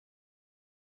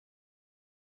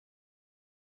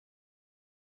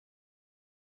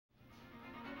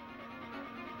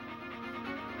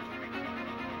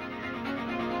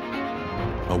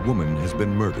woman has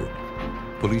been murdered.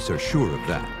 Police are sure of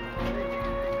that.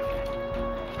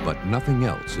 But nothing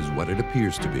else is what it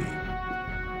appears to be.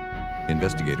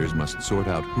 Investigators must sort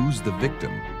out who's the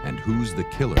victim and who's the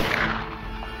killer.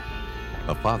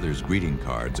 A father's greeting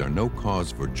cards are no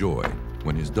cause for joy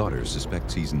when his daughter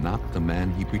suspects he's not the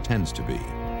man he pretends to be.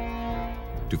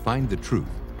 To find the truth,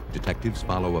 detectives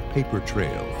follow a paper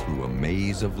trail through a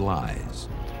maze of lies.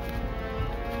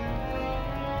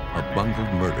 A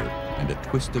bungled murder and a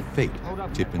twist of fate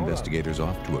tip investigators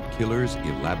off to a killer's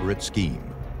elaborate scheme.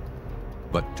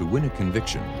 But to win a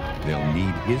conviction, they'll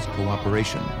need his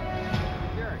cooperation.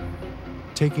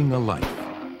 Taking a life.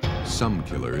 Some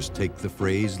killers take the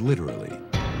phrase literally.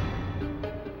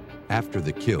 After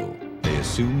the kill, they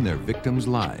assume their victims'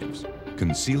 lives,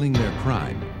 concealing their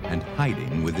crime and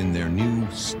hiding within their new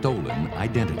stolen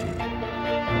identity.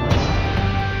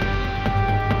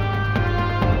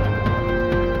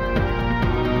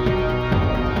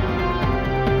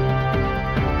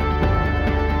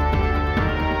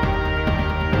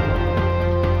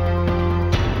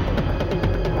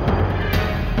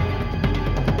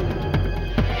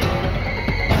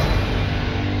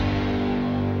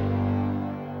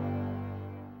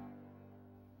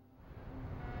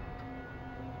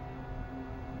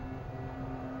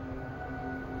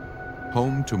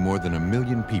 Home to more than 1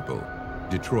 million people,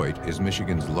 Detroit is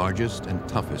Michigan's largest and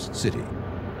toughest city.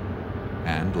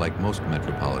 And like most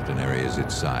metropolitan areas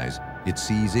its size, it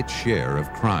sees its share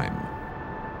of crime.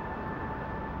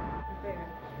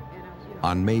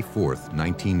 On May 4th,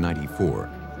 1994,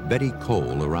 Betty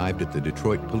Cole arrived at the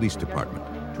Detroit Police Department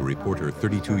to report her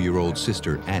 32-year-old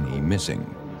sister Annie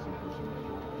missing.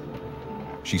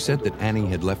 She said that Annie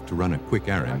had left to run a quick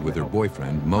errand with her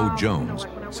boyfriend, Mo Jones,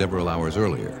 several hours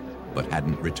earlier, but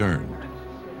hadn't returned.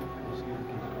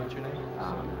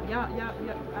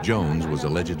 Jones was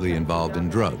allegedly involved in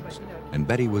drugs, and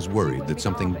Betty was worried that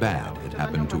something bad had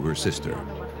happened to her sister.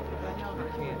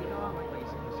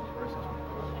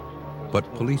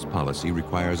 But police policy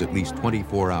requires at least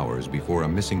 24 hours before a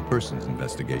missing persons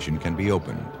investigation can be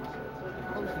opened.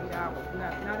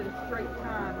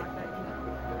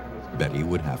 Betty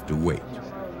would have to wait.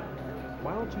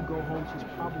 Why don't you go home? She's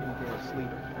probably there asleep.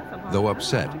 Though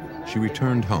upset, she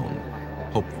returned home,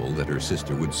 hopeful that her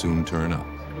sister would soon turn up.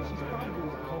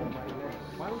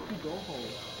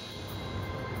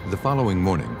 The following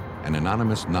morning, an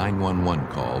anonymous 911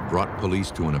 call brought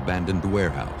police to an abandoned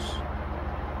warehouse.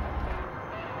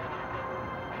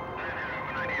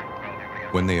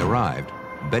 When they arrived,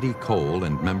 Betty Cole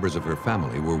and members of her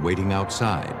family were waiting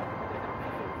outside.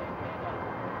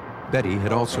 Betty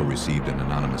had also received an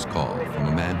anonymous call from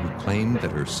a man who claimed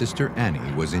that her sister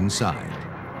Annie was inside.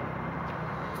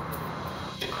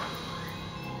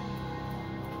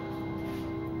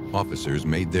 Officers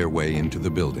made their way into the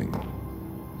building.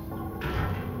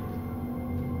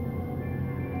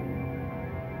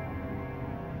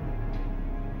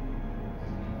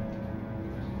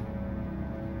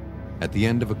 At the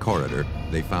end of a corridor,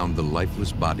 they found the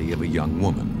lifeless body of a young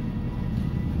woman.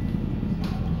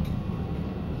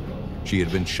 She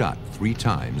had been shot 3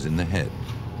 times in the head.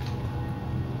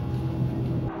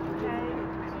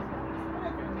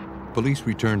 Police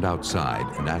returned outside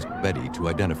and asked Betty to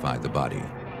identify the body.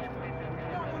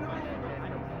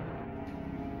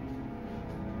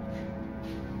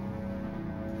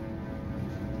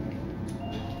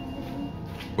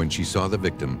 When she saw the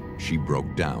victim, she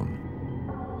broke down.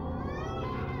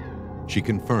 She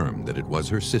confirmed that it was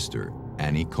her sister,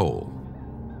 Annie Cole.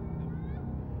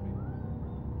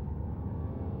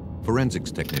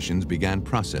 Forensics technicians began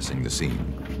processing the scene.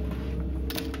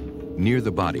 Near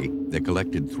the body, they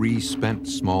collected 3 spent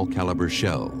small caliber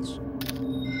shells.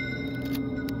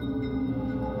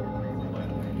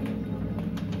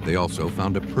 They also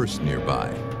found a purse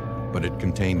nearby, but it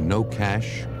contained no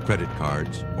cash, credit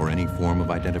cards, or any form of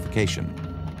identification.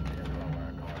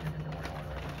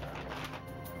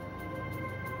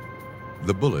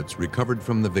 The bullets recovered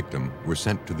from the victim were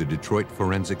sent to the Detroit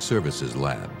Forensic Services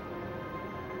Lab.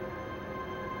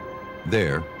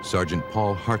 There, Sergeant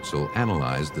Paul Hartzell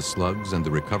analyzed the slugs and the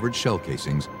recovered shell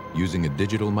casings using a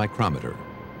digital micrometer.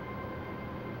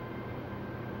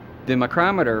 The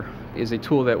micrometer is a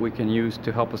tool that we can use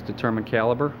to help us determine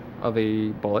caliber of a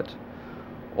bullet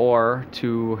or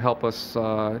to help us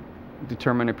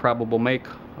determine a probable make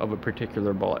of a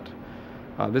particular bullet.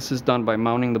 This is done by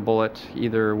mounting the bullet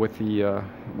either with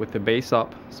the base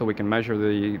up so we can measure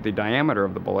the diameter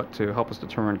of the bullet to help us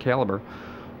determine caliber,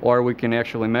 or we can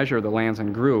actually measure the lands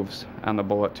and grooves on the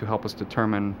bullet to help us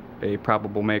determine a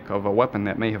probable make of a weapon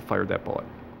that may have fired that bullet.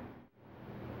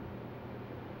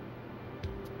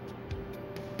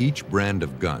 Each brand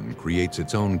of gun creates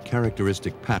its own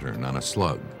characteristic pattern on a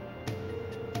slug.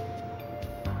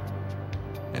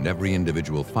 And every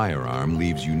individual firearm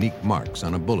leaves unique marks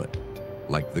on a bullet,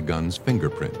 like the gun's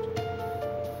fingerprint.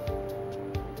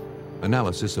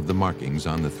 Analysis of the markings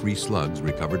on the 3 slugs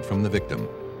recovered from the victim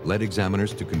led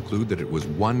examiners to conclude that it was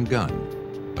one gun,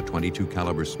 a .22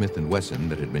 caliber Smith & Wesson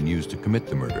that had been used to commit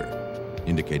the murder,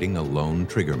 indicating a lone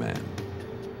triggerman.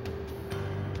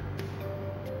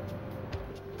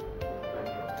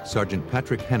 Sergeant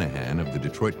Patrick Hennehan of the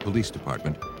Detroit Police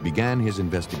Department began his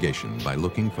investigation by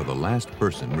looking for the last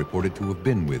person reported to have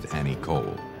been with Annie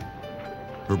Cole.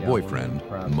 Her boyfriend,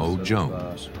 Mo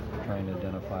Jones. Trying to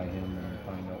identify him and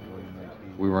find out where he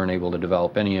might be. We weren't able to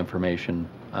develop any information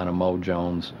on a Mo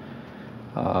Jones.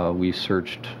 We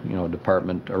searched,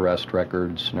 department arrest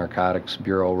records, narcotics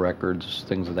bureau records,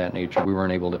 things of that nature. We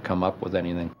weren't able to come up with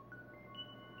anything.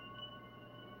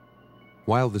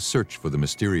 While the search for the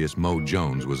mysterious Mo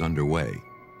Jones was underway,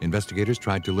 investigators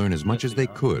tried to learn as much as they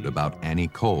could about Annie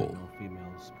Cole.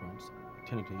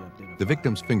 The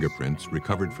victim's fingerprints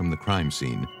recovered from the crime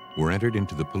scene were entered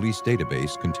into the police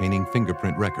database containing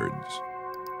fingerprint records.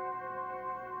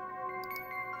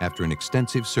 After an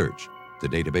extensive search, the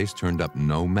database turned up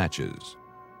no matches.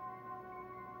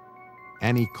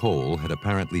 Annie Cole had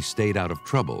apparently stayed out of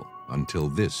trouble until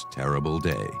this terrible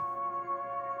day.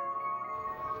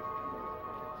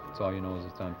 That's all you know is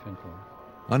it's on Finco.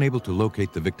 Unable to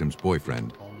locate the victim's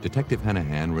boyfriend, Detective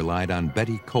Hennehan relied on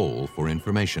Betty Cole for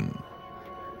information.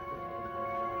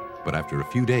 But after a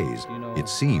few days, it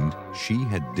seemed she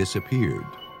had disappeared.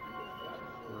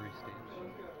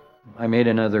 I made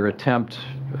another attempt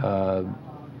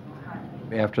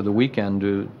after the weekend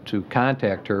to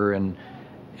contact her, and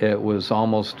it was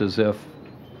almost as if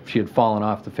she had fallen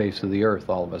off the face of the earth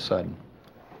all of a sudden.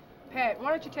 Pat, why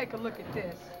don't you take a look at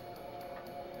this?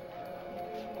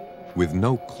 With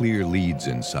no clear leads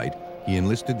in sight, he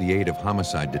enlisted the aid of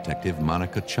homicide detective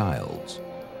Monica Childs.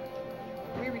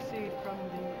 We received from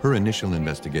the Her initial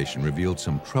investigation revealed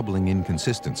some troubling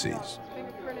inconsistencies.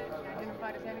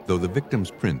 Though the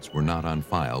victim's prints were not on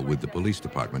file with the police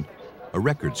department, a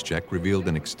records check revealed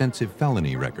an extensive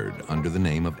felony record under the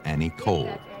name of Annie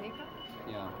Cole.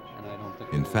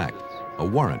 In fact, a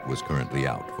warrant was currently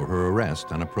out for her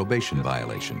arrest on a probation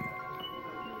violation.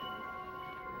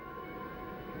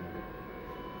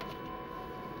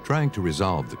 Trying to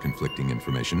resolve the conflicting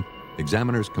information,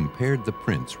 examiners compared the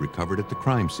prints recovered at the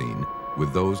crime scene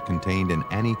with those contained in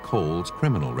Annie Cole's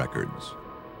criminal records.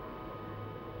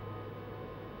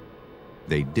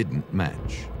 They didn't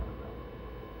match.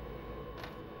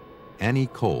 Annie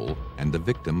Cole and the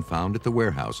victim found at the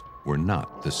warehouse were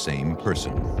not the same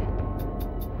person.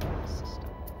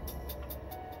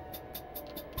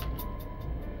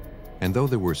 And though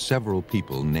there were several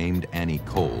people named Annie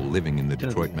Cole living in the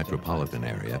Detroit metropolitan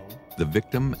area, the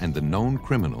victim and the known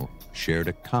criminal shared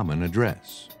a common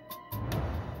address.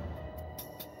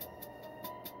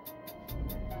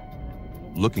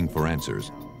 Looking for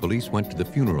answers, police went to the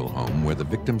funeral home where the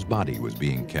victim's body was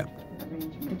being kept.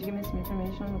 Could you give me some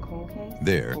information on the Cole case?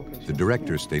 There, the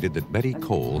director stated that Betty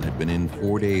Cole had been in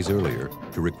 4 days earlier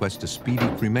to request a speedy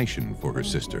cremation for her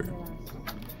sister.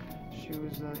 She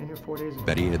was in here 4 days ago.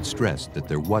 Betty had stressed that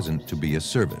there wasn't to be a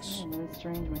service. It's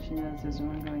strange when she knows there's an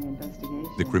ongoing investigation.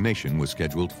 The cremation was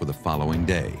scheduled for the following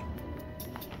day.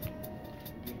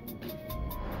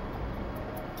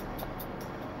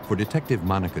 For Detective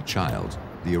Monica Childs,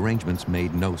 the arrangements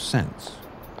made no sense.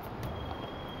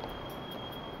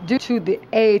 due to the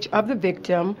age of the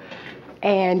victim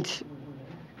and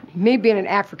me being an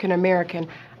African American,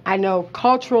 I know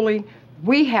culturally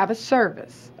we have a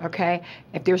service, okay?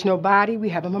 If there's no body, we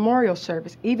have a memorial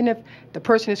service. Even if the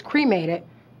person is cremated,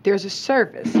 there's a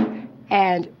service.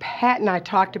 And Pat and I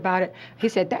talked about it. He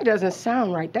said, that doesn't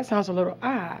sound right. That sounds a little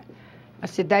odd. I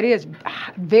said, that is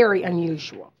very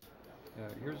unusual.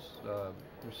 Here's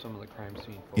some of the crime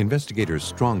scene photos. Investigators'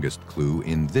 strongest clue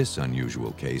in this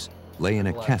unusual case lay in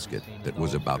a casket that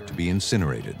was about to be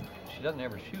incinerated. She doesn't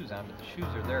have her shoes on, but the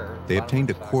shoes are there. They obtained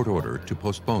a court order to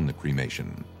postpone the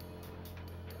cremation.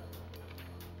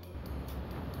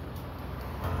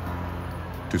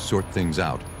 To sort things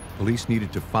out, police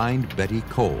needed to find Betty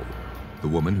Cole, the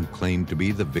woman who claimed to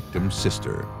be the victim's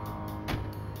sister.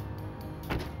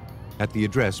 At the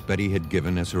address Betty had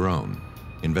given as her own,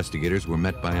 investigators were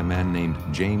met by a man named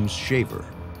James Shaver.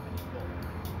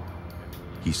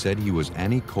 He said he was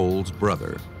Annie Cole's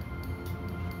brother.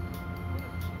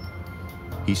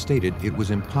 He stated it was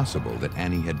impossible that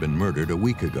Annie had been murdered a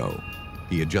week ago.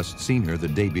 He had just seen her the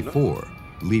day before,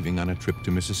 leaving on a trip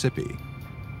to Mississippi.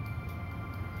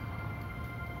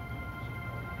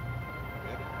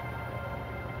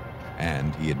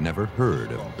 claimed he had never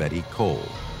heard of Betty Cole.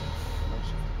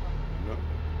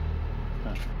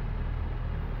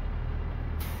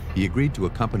 He agreed to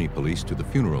accompany police to the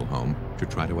funeral home to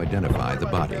try to identify the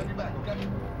body.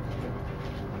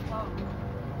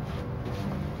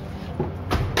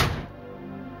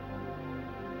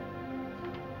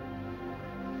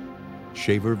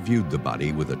 Shaver viewed the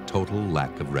body with a total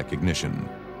lack of recognition.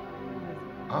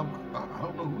 I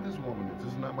don't know who this woman is.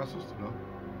 This is not my sister, though.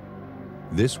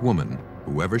 This woman,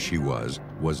 whoever she was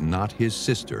not his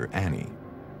sister, Annie.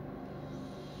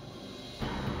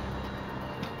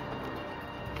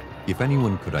 If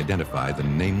anyone could identify the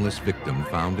nameless victim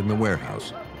found in the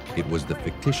warehouse, it was the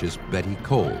fictitious Betty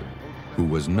Cole, who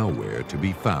was nowhere to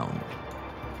be found.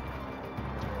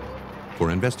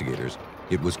 For investigators,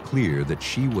 it was clear that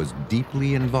she was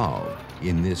deeply involved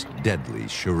in this deadly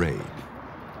charade.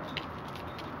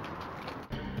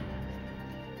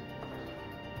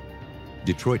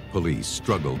 Detroit police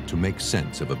struggled to make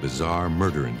sense of a bizarre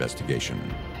murder investigation.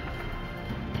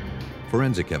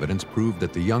 Forensic evidence proved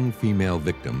that the young female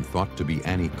victim thought to be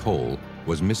Annie Cole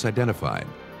was misidentified,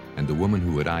 and the woman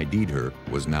who had ID'd her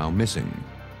was now missing.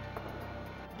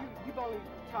 You've only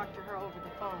talked to her over the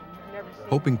phone. You've never seen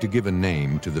Hoping to give a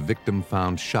name to the victim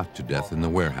found shot to death in the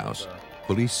warehouse,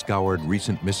 police scoured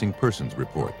recent missing persons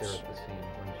reports.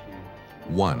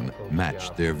 One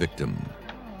matched their victim.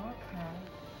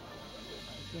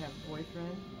 Do you have a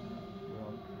boyfriend?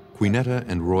 Quinetta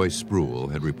and Roy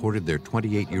Sproule had reported their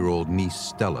 28-year-old niece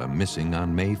Stella missing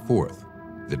on May 4th,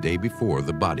 the day before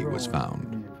the body was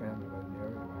found.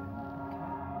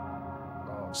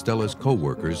 Stella's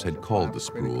co-workers had called the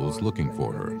Sprules looking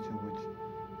for her.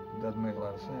 Doesn't make a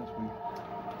lot of sense.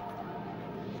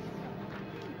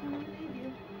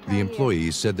 The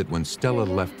employees said that when Stella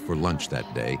left for lunch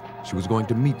that day, she was going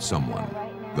to meet someone,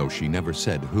 though she never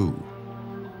said who.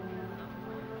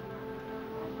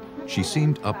 She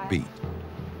seemed upbeat.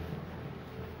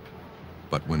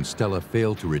 But when Stella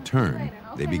failed to return,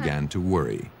 they began to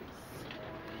worry.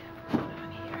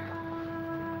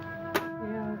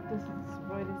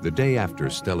 The day after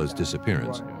Stella's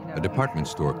disappearance, a department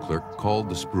store clerk called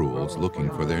the Sprules looking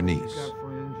for their niece.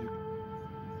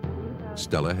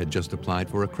 Stella had just applied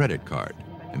for a credit card,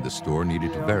 and the store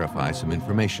needed to verify some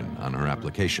information on her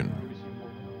application.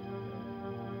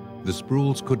 The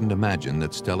Sprules couldn't imagine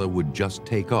that Stella would just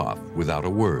take off without a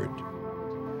word.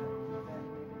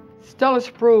 Stella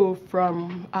Sproule,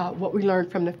 from what we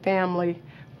learned from the family,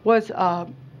 was a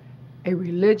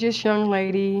religious young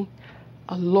lady,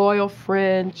 a loyal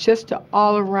friend, just an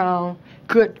all-around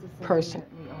good person.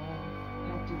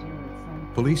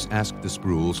 Police asked the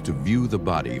Sprules to view the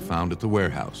body found at the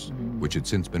warehouse, which had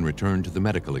since been returned to the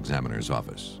medical examiner's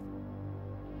office.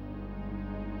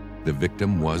 The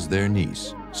victim was their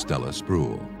niece, Stella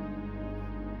Sproule.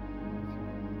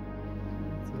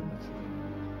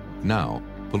 Now,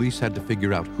 police had to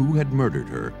figure out who had murdered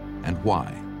her and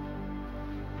why.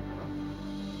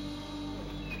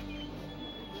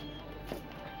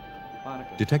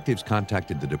 Detectives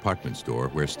contacted the department store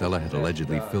where Stella had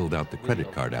allegedly filled out the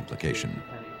credit card application.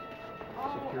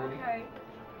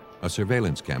 A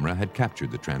surveillance camera had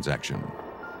captured the transaction.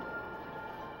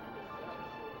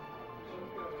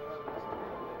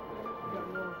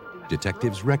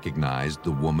 Detectives recognized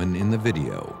the woman in the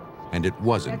video, and it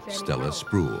wasn't Stella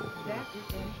Sproule.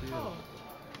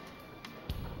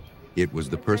 It was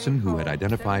the person who had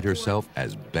identified herself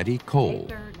as Betty Cole,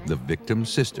 the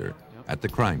victim's sister, at the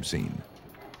crime scene.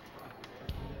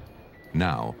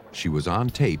 Now, she was on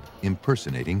tape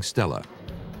impersonating Stella.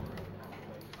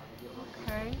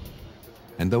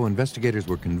 And though investigators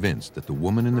were convinced that the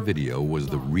woman in the video was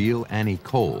the real Annie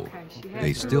Cole,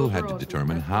 they still had to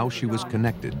determine how she was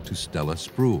connected to Stella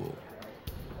Sproule.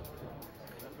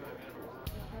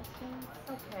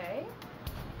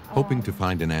 Hoping to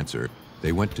find an answer,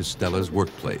 they went to Stella's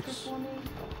workplace.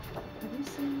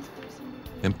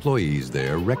 Employees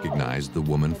there recognized the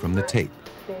woman from the tape.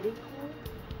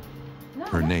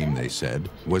 Her name, they said,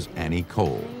 was Annie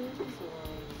Cole.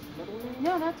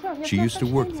 She used to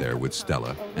work there with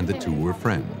Stella, and the two were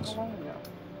friends.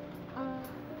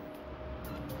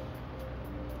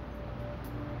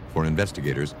 For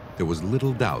investigators, there was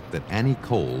little doubt that Annie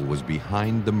Cole was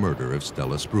behind the murder of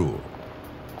Stella Sproule.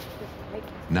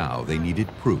 Now they needed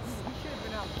proof.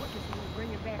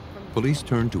 Police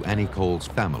turned to Annie Cole's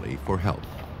family for help.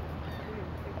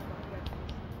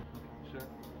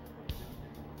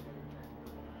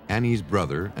 Annie's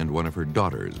brother and one of her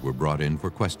daughters were brought in for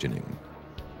questioning.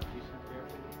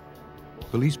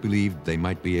 Police believed they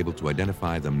might be able to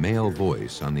identify the male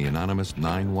voice on the anonymous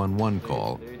 911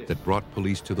 call that brought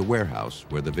police to the warehouse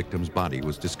where the victim's body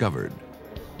was discovered.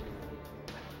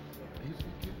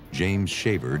 James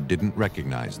Shaver didn't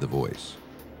recognize the voice.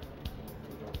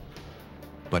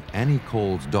 But Annie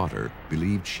Cole's daughter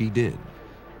believed she did.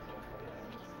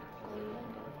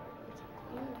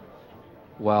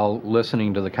 While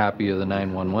listening to the copy of the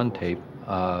 911 tape,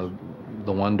 the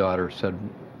one daughter said,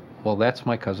 "Well, that's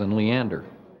my cousin Leander."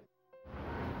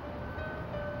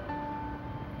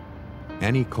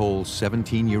 Annie Cole's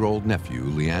 17-year-old nephew,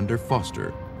 Leander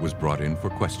Foster, was brought in for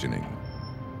questioning.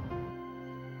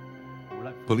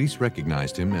 Police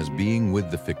recognized him as being with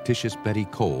the fictitious Betty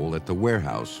Cole at the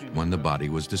warehouse when the body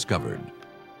was discovered.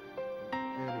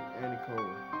 Annie Cole.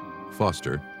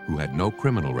 Foster, who had no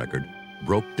criminal record,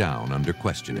 broke down under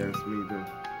questioning. Asked me to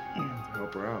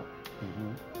help her out.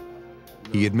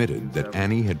 He admitted that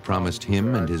Annie had promised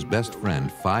him and his best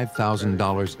friend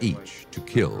 $5,000 each to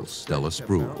kill Stella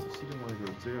Sproule. She didn't want to go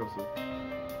to jail, so.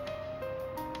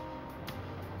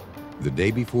 The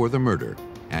day before the murder,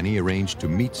 Annie arranged to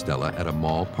meet Stella at a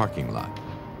mall parking lot.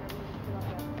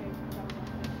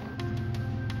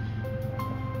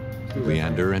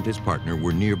 Leander and his partner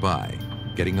were nearby,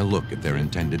 getting a look at their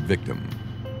intended victim.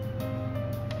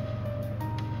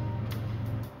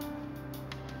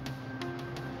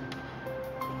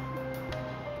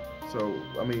 So,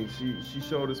 I mean, she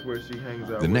showed us where she hangs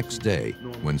out. The next day,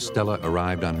 when Stella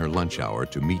arrived on her lunch hour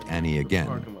to meet Annie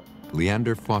again,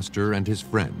 Leander Foster and his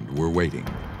friend were waiting.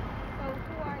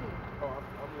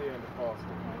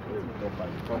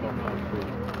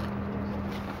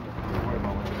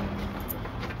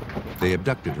 They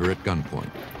abducted her at gunpoint,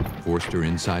 forced her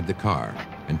inside the car,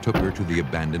 and took her to the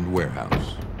abandoned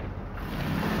warehouse.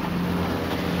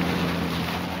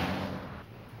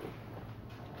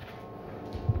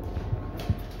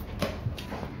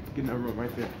 Get in that room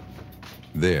right there.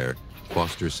 There,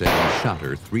 Foster said he shot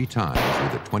her 3 times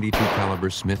with a .22 caliber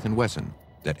Smith & Wesson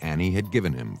that Annie had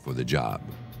given him for the job.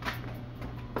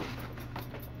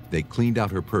 They cleaned out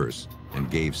her purse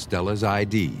and gave Stella's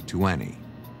ID to Annie.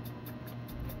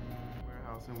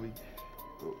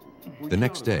 The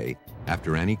next day,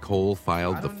 after Annie Cole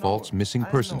filed the false missing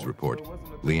persons report,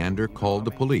 Leander called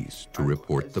the police to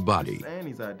report the body. This is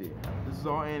Annie's idea. This is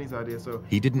all Annie's idea. So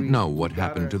He didn't know what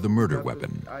happened to the murder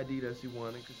weapon.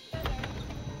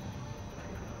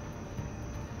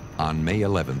 On May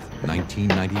 11th,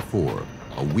 1994,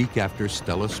 a week after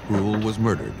Stella Sproule was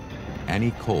murdered,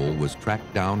 Annie Cole was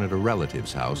tracked down at a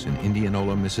relative's house in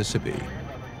Indianola, Mississippi.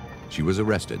 She was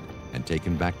arrested and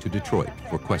taken back to Detroit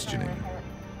for questioning.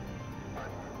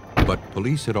 But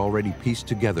police had already pieced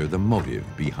together the motive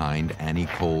behind Annie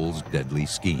Cole's deadly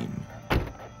scheme.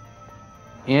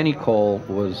 Annie Cole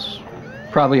was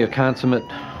probably a consummate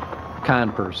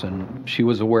con person. She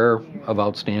was aware of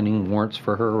outstanding warrants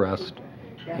for her arrest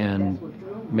and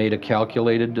made a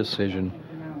calculated decision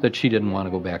that she didn't want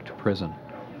to go back to prison.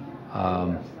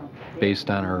 Based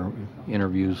on her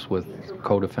interviews with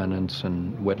co-defendants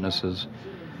and witnesses,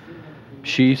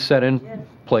 she set in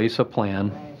place a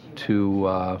plan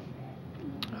to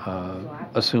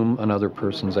assume another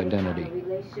person's identity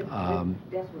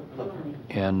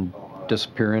and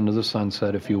disappear into the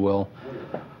sunset, if you will,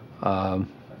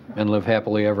 and live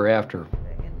happily ever after.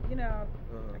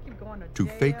 To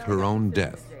fake her own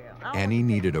death, Annie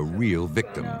needed a real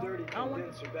victim.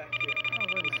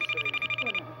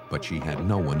 But she had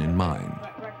no one in mind.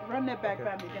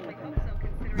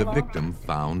 The victim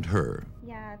found her.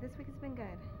 Yeah, this week has been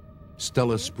good.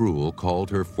 Stella Sproule called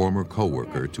her former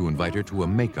co-worker to invite her to a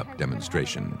makeup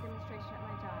demonstration.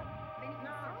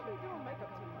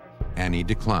 Annie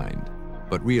declined,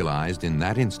 but realized in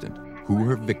that instant who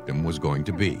her victim was going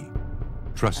to be.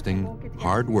 Trusting,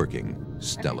 hard-working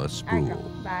Stella Sproule.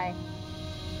 Bye.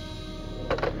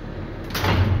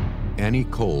 Annie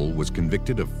Cole was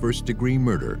convicted of first-degree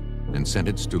murder and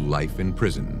sentenced to life in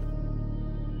prison.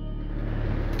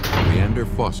 Leander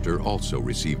Foster also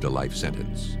received a life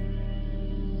sentence.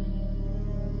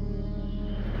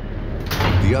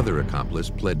 The other accomplice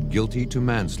pled guilty to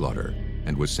manslaughter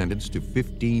and was sentenced to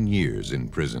 15 years in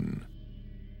prison.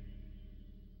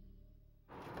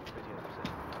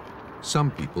 Some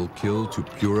people kill to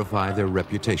purify their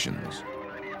reputations.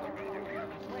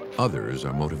 Others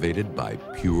are motivated by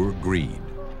pure greed.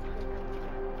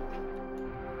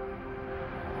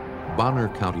 Bonner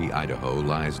County, Idaho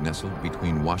lies nestled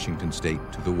between Washington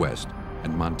State to the west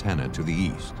and Montana to the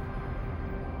east.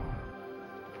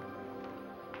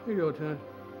 Here you go, Ted.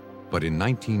 But in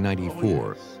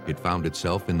 1994, it found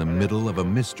itself in the middle of a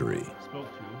mystery.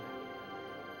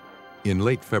 In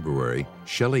late February,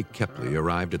 Shelley Kepley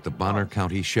arrived at the Bonner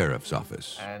County Sheriff's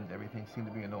Office. And everything seemed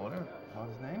to be in order.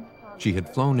 What's his name? She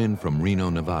had flown in from Reno,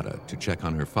 Nevada to check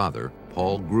on her father,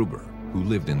 Paul Gruber. who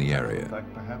lived in the area.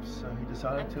 Like perhaps he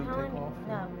decided to take off?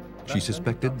 She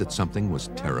suspected that something was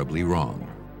terribly wrong.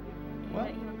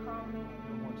 What?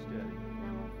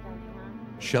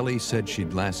 Shelley said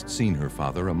she'd last seen her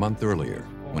father a month earlier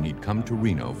when he'd come to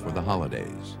Reno for the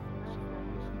holidays.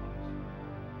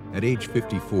 At age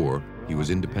 54, he was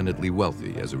independently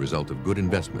wealthy as a result of good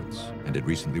investments and had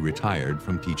recently retired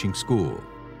from teaching school.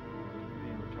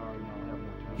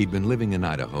 He'd been living in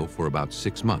Idaho for about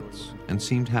 6 months and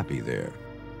seemed happy there.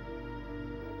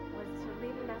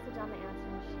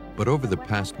 But over the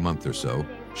past month or so,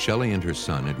 Shelley and her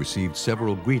son had received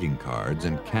several greeting cards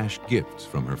and cash gifts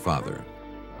from her father.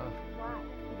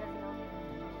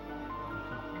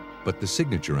 But the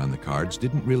signature on the cards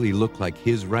didn't really look like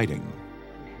his writing.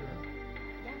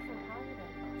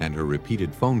 And her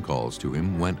repeated phone calls to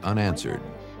him went unanswered.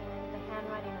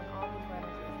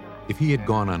 If he had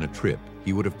gone on a trip,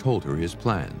 he would have told her his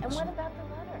plans.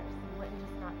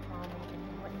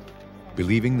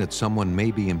 Believing that someone may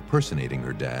be impersonating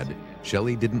her dad,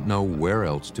 Shelley didn't know where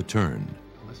else to turn.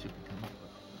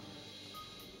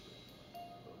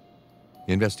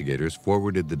 Investigators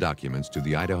forwarded the documents to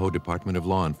the Idaho Department of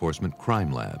Law Enforcement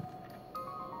Crime Lab.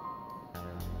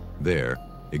 There,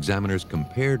 examiners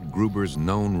compared Gruber's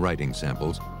known writing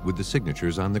samples with the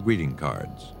signatures on the greeting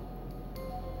cards.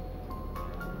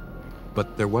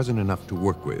 But there wasn't enough to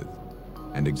work with,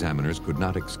 and examiners could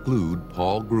not exclude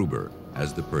Paul Gruber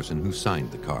as the person who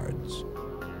signed the cards.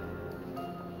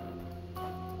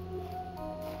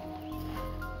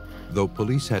 Though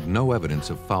police had no evidence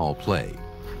of foul play,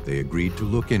 they agreed to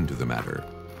look into the matter.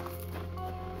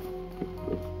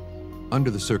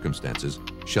 Under the circumstances,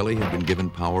 Shelley had been given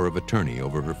power of attorney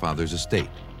over her father's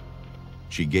estate.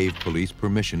 She gave police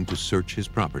permission to search his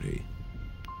property.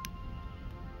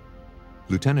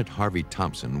 Lieutenant Harvey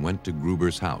Thompson went to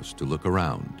Gruber's house to look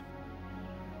around.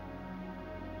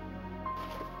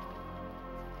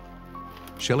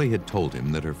 Shelley had told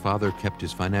him that her father kept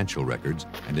his financial records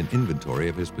and an inventory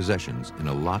of his possessions in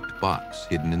a locked box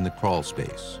hidden in the crawl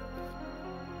space.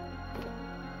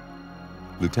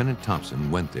 Lieutenant Thompson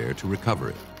went there to recover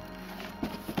it.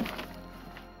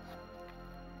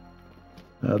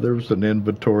 There was an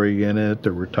inventory in it.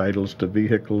 There were titles to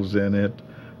vehicles in it.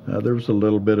 There was a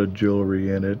little bit of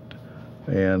jewelry in it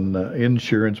and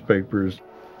insurance papers.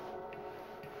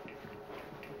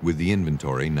 With the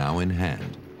inventory now in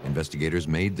hand, investigators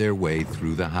made their way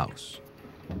through the house.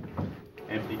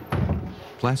 Empty.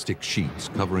 Plastic sheets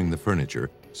covering the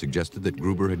furniture suggested that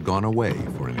Gruber had gone away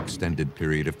for an extended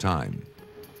period of time.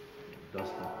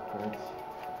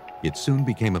 It soon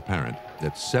became apparent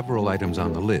that several items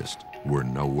on the list were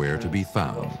nowhere to be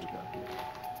found.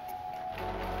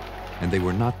 And they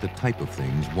were not the type of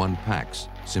things one packs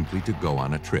simply to go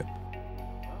on a trip.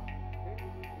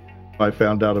 I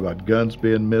found out about guns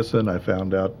being missing. I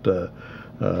found out the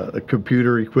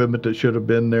computer equipment that should have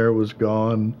been there was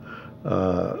gone.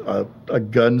 A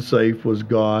gun safe was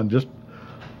gone. Just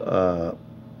a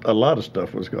lot of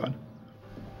stuff was gone.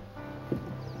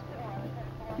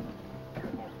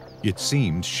 It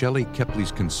seemed Shelley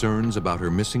Kepley's concerns about her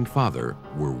missing father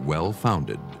were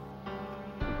well-founded.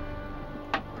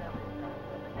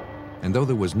 And though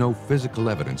there was no physical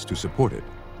evidence to support it,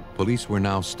 police were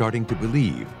now starting to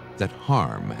believe that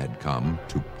harm had come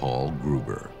to Paul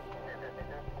Gruber.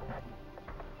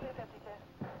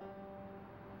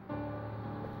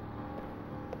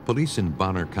 Police in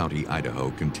Bonner County,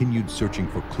 Idaho, continued searching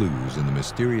for clues in the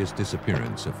mysterious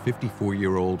disappearance of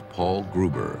 54-year-old Paul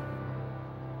Gruber.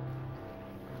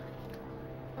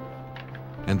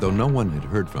 And though no one had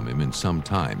heard from him in some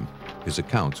time, his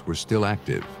accounts were still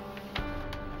active.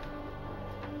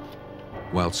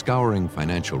 While scouring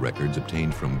financial records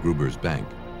obtained from Gruber's bank,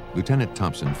 Lieutenant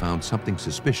Thompson found something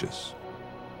suspicious.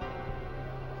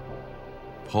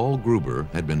 Paul Gruber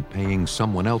had been paying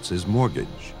someone else's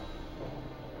mortgage.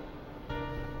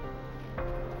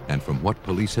 And from what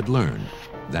police had learned,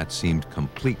 that seemed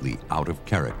completely out of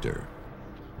character.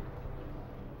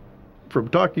 From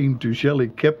talking to Shelley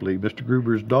Kepley, Mr.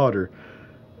 Gruber's daughter,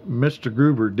 Mr.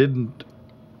 Gruber didn't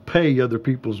pay other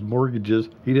people's mortgages.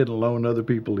 He didn't loan other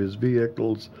people his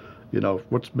vehicles. You know,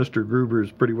 what's Mr.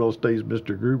 Gruber's pretty well stays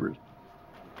Mr. Gruber's.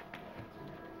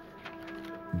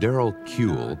 Darrell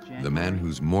Kuehl, the man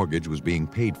whose mortgage was being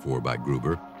paid for by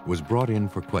Gruber, was brought in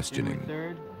for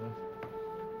questioning.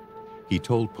 He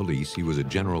told police he was a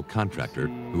general contractor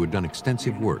who had done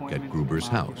extensive work at Gruber's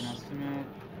house.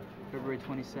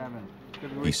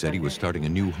 He said he was starting a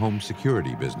new home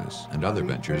security business and other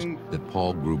ventures that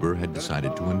Paul Gruber had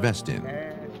decided to invest in.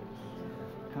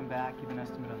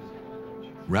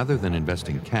 Rather than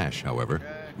investing cash, however,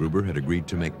 Gruber had agreed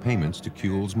to make payments to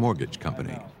Kuehl's mortgage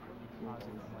company.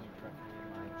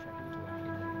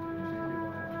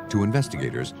 To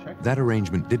investigators, that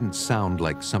arrangement didn't sound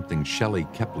like something Shelley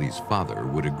Kepley's father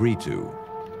would agree to.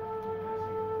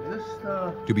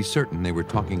 To be certain they were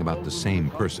talking about the same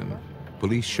person,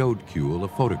 police showed Kuehl a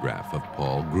photograph of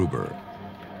Paul Gruber.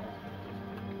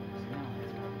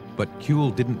 But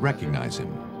Kuehl didn't recognize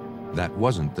him. That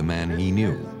wasn't the man he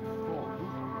knew.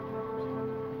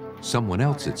 Someone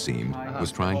else, it seemed,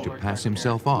 was trying to pass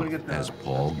himself off as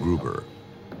Paul Gruber.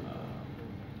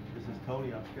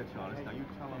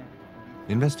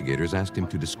 Investigators asked him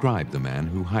to describe the man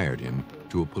who hired him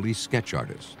to a police sketch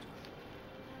artist.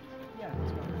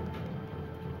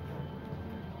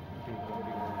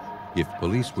 If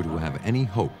police were to have any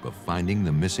hope of finding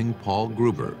the missing Paul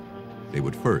Gruber, they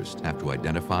would first have to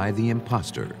identify the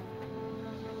imposter.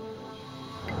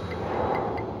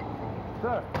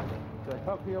 Sir, can I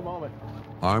talk to you a moment?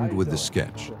 Armed with the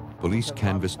sketch, police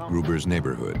canvassed Gruber's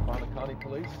neighborhood, County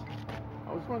Police.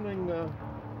 I was wondering,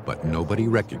 but nobody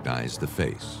recognized the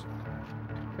face.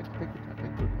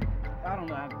 I don't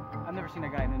know. I've never seen a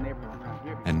guy in the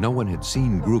neighborhood. And no one had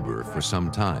seen Gruber for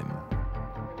some time.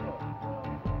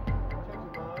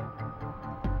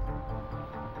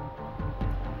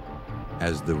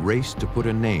 As the race to put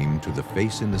a name to the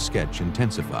face in the sketch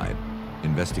intensified,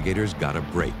 investigators got a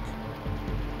break.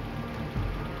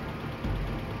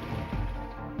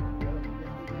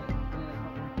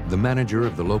 The manager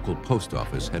of the local post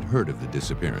office had heard of the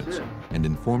disappearance and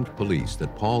informed police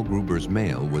that Paul Gruber's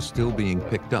mail was still being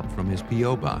picked up from his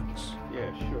P.O. box.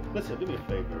 Yeah, sure. Listen, do me a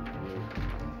favor.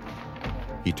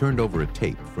 He turned over a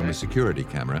tape from a security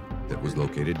camera that was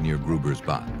located near Gruber's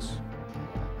box.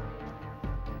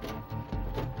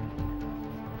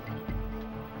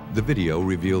 The video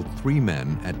revealed 3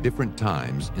 men at different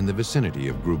times in the vicinity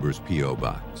of Gruber's P.O.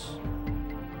 box.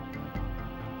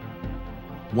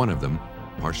 One of them,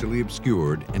 partially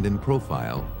obscured and in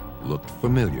profile, looked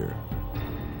familiar.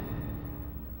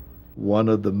 One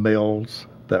of the mails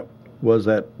that was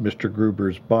at Mr.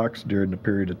 Gruber's box during the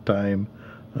period of time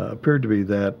appeared to be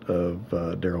that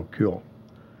of Darrell Kuehl.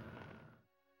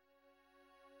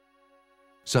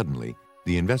 Suddenly,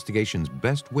 the investigation's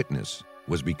best witness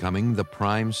was becoming the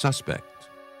prime suspect.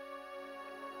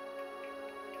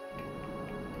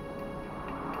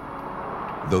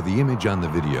 Though the image on the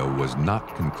video was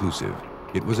not conclusive,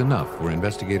 it was enough for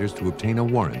investigators to obtain a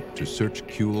warrant to search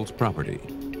Kuehl's property.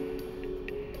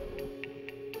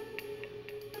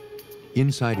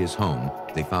 Inside his home,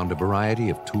 they found a variety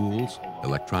of tools,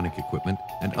 electronic equipment,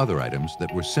 and other items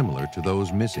that were similar to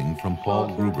those missing from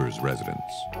Paul Gruber's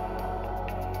residence.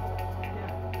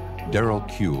 Darrell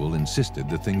Kuehl insisted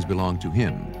the things belonged to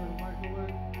him.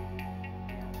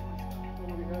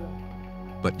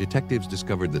 But detectives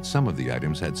discovered that some of the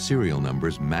items had serial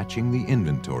numbers matching the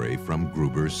inventory from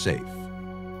Gruber's safe.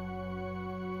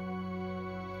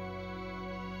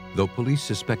 Though police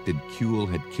suspected Kuehl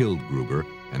had killed Gruber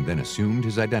and then assumed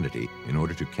his identity in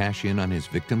order to cash in on his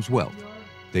victim's wealth,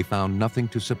 they found nothing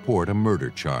to support a murder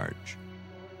charge.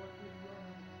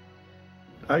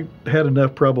 I had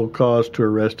enough probable cause to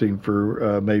arrest him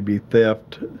for maybe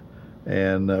theft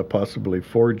and possibly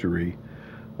forgery,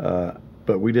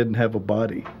 but we didn't have a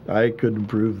body. I couldn't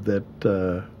prove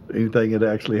that anything had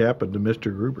actually happened to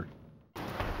Mr. Gruber.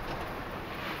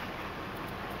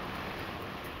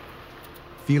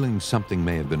 Feeling something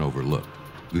may have been overlooked,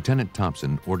 Lieutenant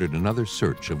Thompson ordered another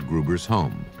search of Gruber's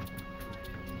home.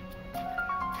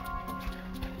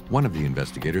 One of the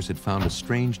investigators had found a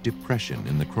strange depression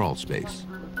in the crawl space,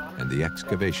 and the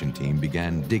excavation team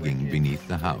began digging beneath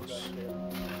the house.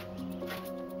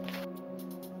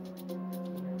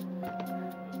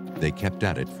 They kept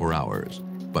at it for hours,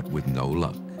 but with no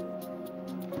luck.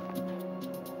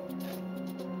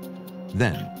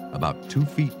 Then, about 2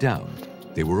 feet down,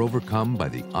 they were overcome by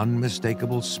the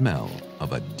unmistakable smell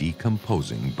of a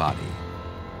decomposing body.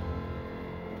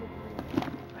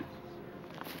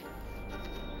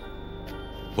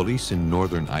 Police in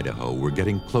northern Idaho were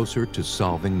getting closer to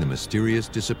solving the mysterious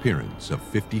disappearance of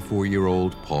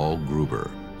 54-year-old Paul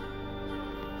Gruber.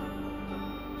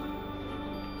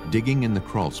 Digging in the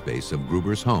crawl space of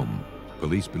Gruber's home,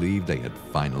 police believed they had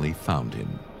finally found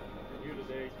him.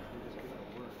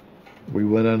 We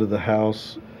went under the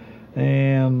house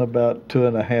and about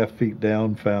 2.5 feet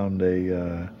down found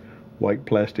a white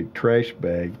plastic trash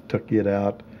bag, took it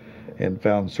out, and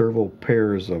found several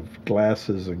pairs of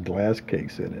glasses and glass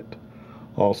case in it.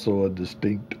 Also a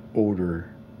distinct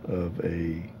odor of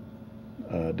a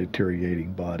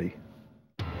deteriorating body.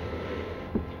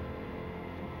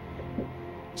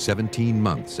 17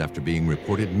 months after being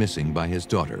reported missing by his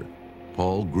daughter,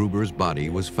 Paul Gruber's body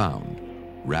was found,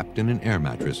 wrapped in an air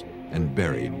mattress and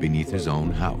buried beneath his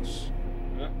own house.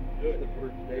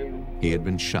 He had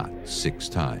been shot 6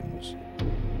 times.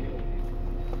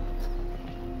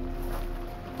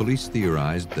 Police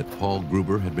theorized that Paul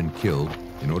Gruber had been killed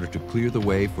in order to clear the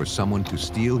way for someone to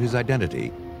steal his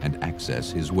identity and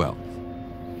access his wealth.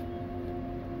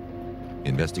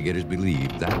 Investigators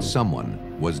believed that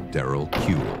someone was Darrell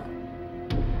Kuehl.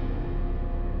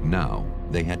 Now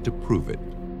they had to prove it.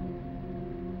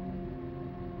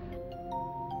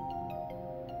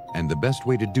 And the best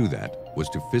way to do that was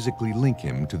to physically link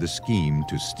him to the scheme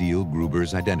to steal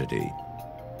Gruber's identity.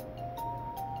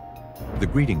 The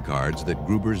greeting cards that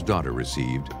Gruber's daughter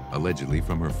received, allegedly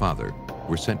from her father,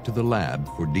 were sent to the lab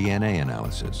for DNA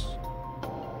analysis.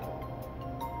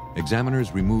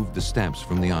 Examiners removed the stamps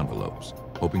from the envelopes,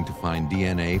 hoping to find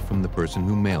DNA from the person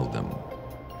who mailed them.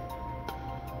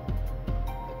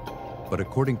 But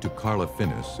according to Carla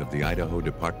Finnis of the Idaho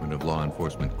Department of Law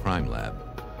Enforcement Crime Lab,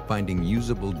 finding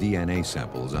usable DNA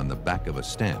samples on the back of a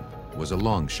stamp was a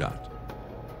long shot.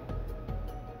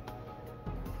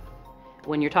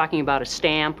 When you're talking about a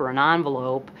stamp or an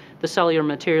envelope, the cellular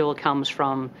material comes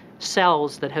from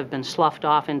cells that have been sloughed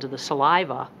off into the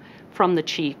saliva from the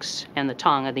cheeks and the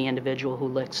tongue of the individual who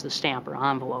licks the stamp or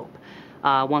envelope.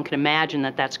 One can imagine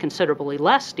that that's considerably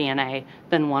less DNA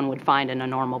than one would find in a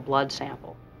normal blood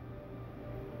sample.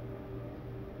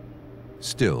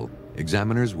 Still,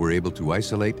 examiners were able to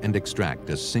isolate and extract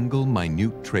a single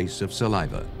minute trace of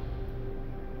saliva.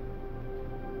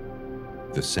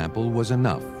 The sample was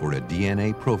enough for a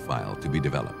DNA profile to be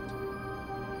developed.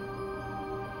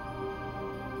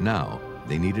 Now,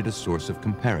 they needed a source of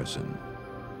comparison.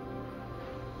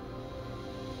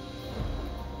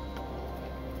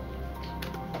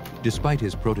 Despite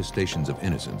his protestations of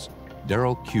innocence,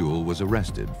 Darrell Kuehl was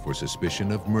arrested for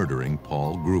suspicion of murdering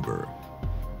Paul Gruber.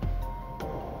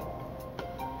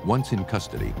 Once in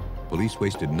custody, police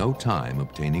wasted no time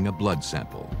obtaining a blood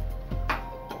sample.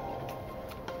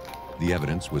 The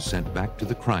evidence was sent back to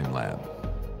the crime lab.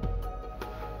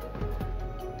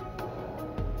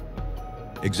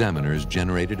 Examiners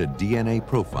generated a DNA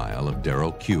profile of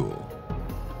Darrell Kuehl.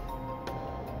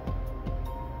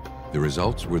 The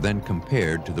results were then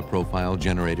compared to the profile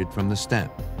generated from the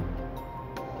stamp.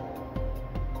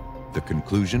 The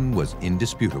conclusion was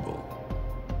indisputable.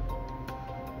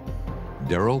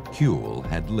 Darrell Kuehl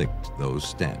had licked those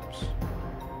stamps.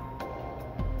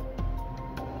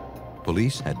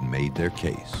 Police had made their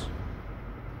case.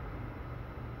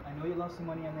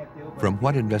 From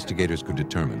what investigators could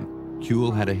determine,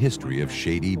 Kuehl had a history of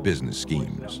shady business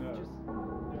schemes.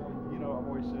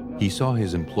 He saw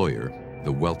his employer,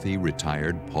 the wealthy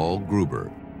retired Paul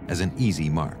Gruber, as an easy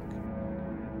mark.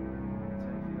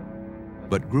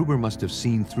 But Gruber must have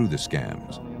seen through the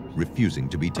scams, refusing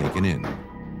to be taken in.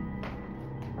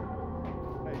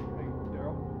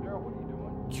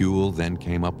 Kuehl then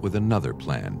came up with another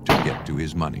plan to get to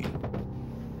his money.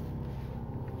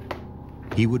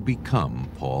 He would become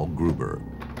Paul Gruber.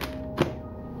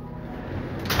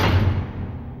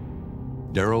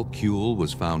 Darrell Kuehl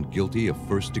was found guilty of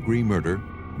first-degree murder,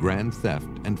 grand theft,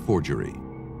 and forgery.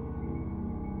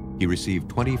 He received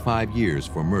 25 years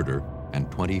for murder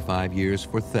and 25 years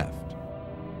for theft.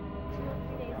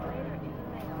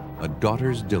 A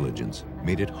daughter's diligence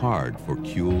made it hard for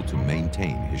Kuehl to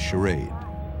maintain his charade.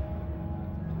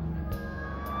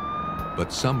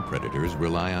 But some predators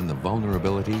rely on the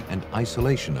vulnerability and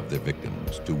isolation of their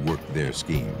victims to work their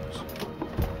schemes.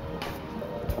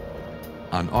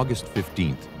 On August 15,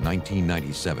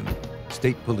 1997,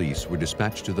 state police were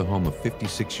dispatched to the home of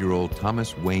 56-year-old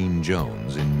Thomas Wayne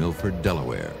Jones in Milford,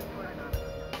 Delaware.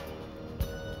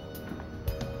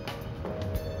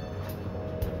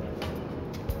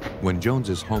 When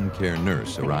Jones's home care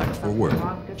nurse arrived for work,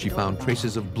 she found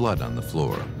traces of blood on the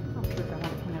floor.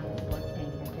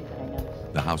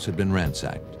 The house had been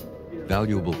ransacked.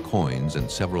 Valuable coins and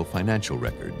several financial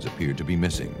records appeared to be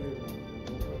missing.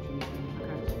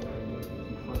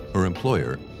 Her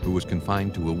employer, who was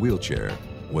confined to a wheelchair,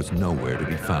 was nowhere to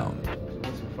be found.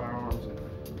 Some firearms,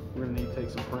 and we're gonna need to take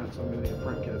some prints. I'm gonna need a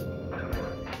print kit.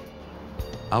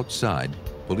 Outside,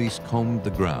 police combed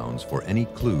the grounds for any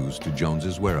clues to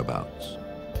Jones's whereabouts.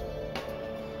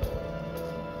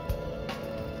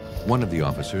 One of the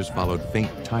officers followed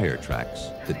faint tire tracks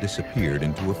that disappeared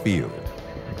into a field.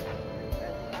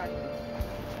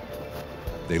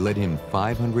 They led him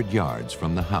 500 yards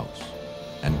from the house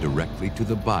and directly to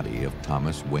the body of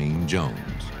Thomas Wayne Jones.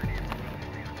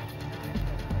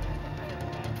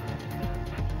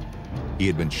 He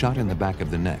had been shot in the back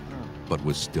of the neck, but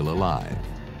was still alive.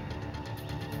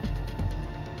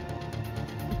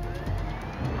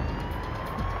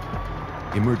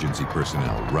 Emergency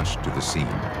personnel rushed to the scene.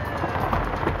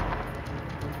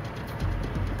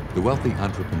 The wealthy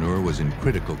entrepreneur was in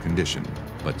critical condition,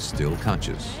 but still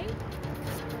conscious.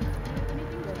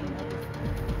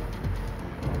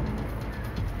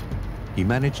 He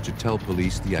managed to tell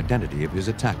police the identity of his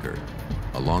attacker,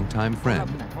 a longtime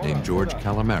friend named George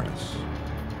Calamares.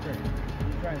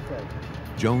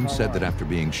 Jones said that after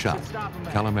being shot,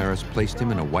 Calamares placed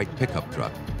him in a white pickup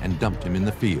truck and dumped him in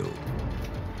the field.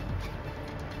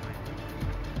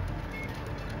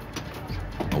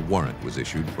 A warrant was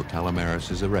issued for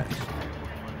Calamares' arrest.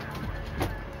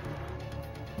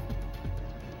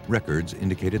 Records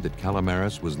indicated that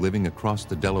Calamares was living across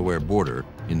the Delaware border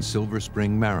in Silver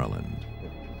Spring, Maryland.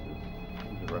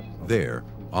 There,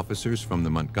 officers from the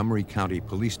Montgomery County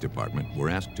Police Department were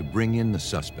asked to bring in the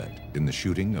suspect in the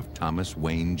shooting of Thomas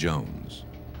Wayne Jones.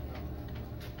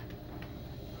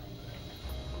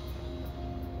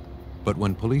 But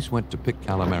when police went to pick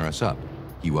Calamares up,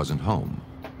 he wasn't home.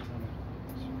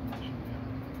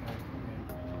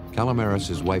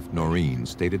 Calamares' wife, Noreen,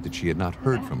 stated that she had not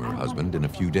heard from her husband in a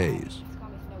few days.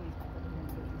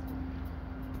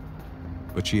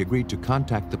 But she agreed to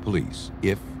contact the police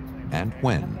if and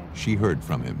when she heard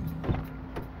from him.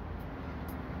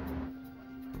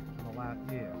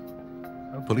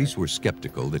 Police were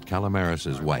skeptical that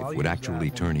Calamares' wife would actually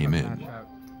turn him in.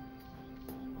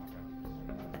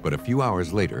 But a few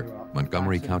hours later,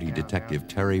 Montgomery County Detective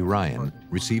Terry Ryan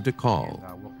received a call.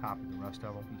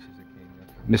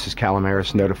 Mrs.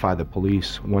 Calamares notified the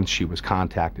police once she was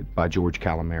contacted by George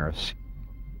Calamares.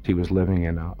 He was living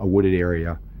in a wooded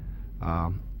area,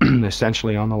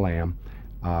 essentially on the lam,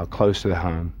 close to the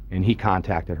home, and he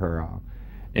contacted her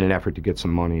in an effort to get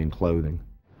some money and clothing.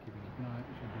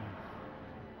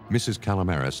 Mrs.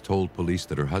 Calamares told police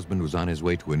that her husband was on his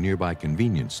way to a nearby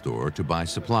convenience store to buy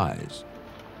supplies.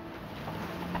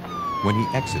 When he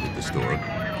exited the store,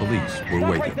 police were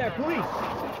waiting.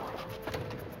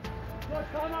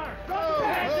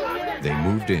 They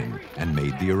moved in and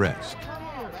made the arrest.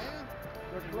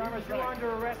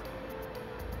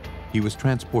 He was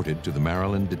transported to the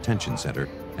Maryland Detention Center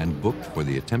and booked for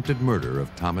the attempted murder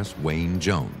of Thomas Wayne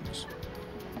Jones.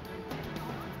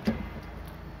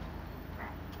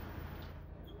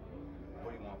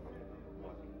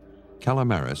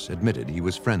 Calamares admitted he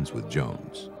was friends with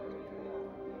Jones.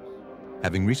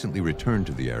 Having recently returned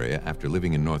to the area after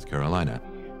living in North Carolina,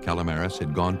 Calamares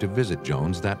had gone to visit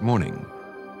Jones that morning.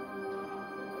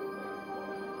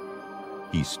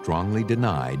 He strongly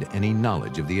denied any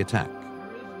knowledge of the attack.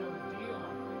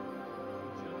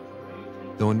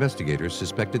 Though investigators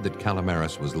suspected that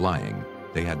Calamares was lying,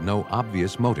 they had no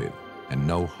obvious motive and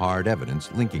no hard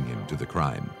evidence linking him to the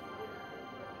crime.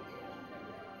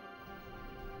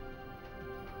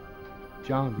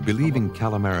 Believing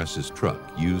Calamares' truck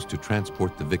used to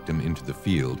transport the victim into the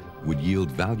field would yield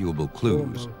valuable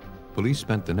clues, police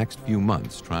spent the next few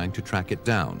months trying to track it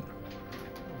down.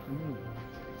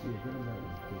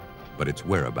 But its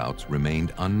whereabouts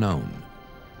remained unknown.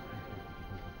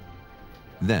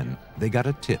 Then they got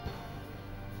a tip.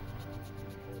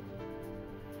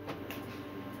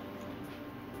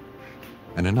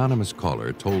 An anonymous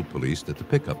caller told police that the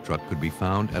pickup truck could be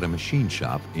found at a machine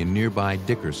shop in nearby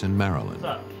Dickerson, Maryland,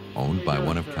 owned by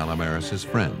one of Calamares'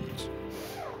 friends.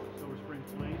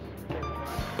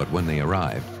 But when they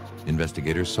arrived,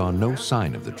 investigators saw no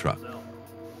sign of the truck.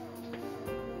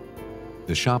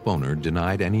 The shop owner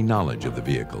denied any knowledge of the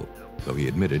vehicle, though he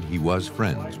admitted he was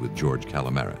friends with George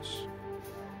Calamares.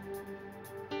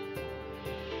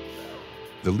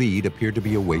 The lead appeared to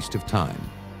be a waste of time,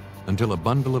 until a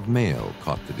bundle of mail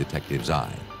caught the detective's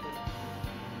eye.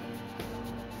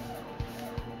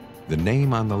 The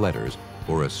name on the letters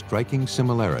bore a striking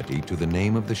similarity to the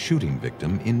name of the shooting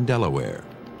victim in Delaware.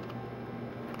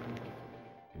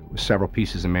 It was several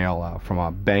pieces of mail from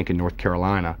a bank in North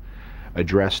Carolina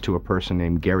addressed to a person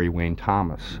named Gary Wayne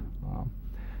Thomas.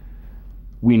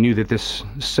 We knew that this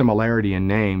similarity in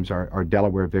names, our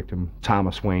Delaware victim,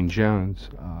 Thomas Wayne Jones,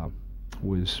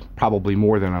 was probably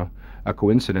more than a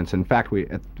coincidence. In fact,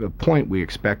 at the point we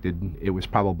expected it was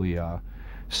probably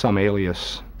some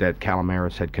alias that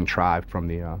Calamares had contrived from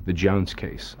the Jones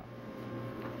case.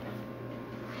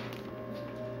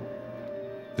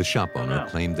 The shop owner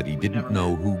claimed that he didn't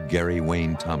know who Gary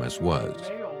Wayne Thomas was.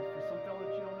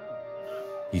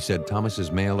 He said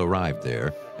Thomas's mail arrived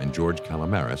there and George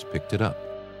Calamares picked it up.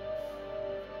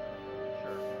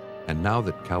 And now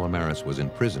that Calamares was in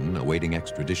prison awaiting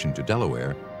extradition to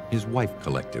Delaware, his wife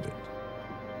collected it.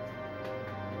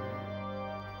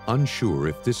 Unsure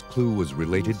if this clue was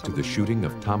related to the shooting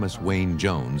of Thomas Wayne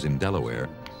Jones in Delaware,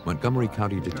 Montgomery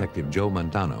County Detective Joe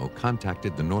Mondano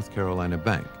contacted the North Carolina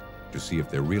bank to see if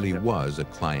there really was a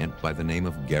client by the name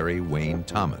of Gary Wayne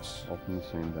Thomas.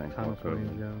 Thomas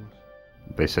Wayne Jones.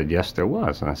 They said, yes, there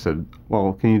was. And I said,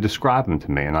 well, can you describe him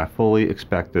to me? And I fully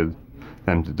expected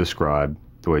them to describe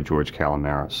the way George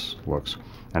Calamaris looks.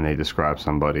 And they described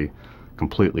somebody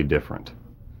completely different.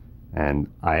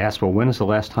 And I asked, well, when is the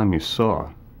last time you saw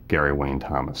Gary Wayne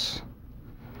Thomas?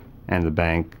 And the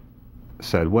bank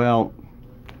said, well,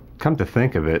 come to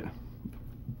think of it,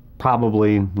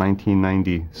 probably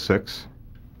 1996,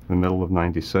 the middle of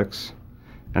 96,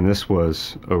 and this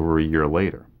was over a year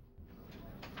later.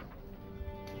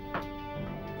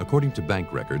 According to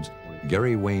bank records,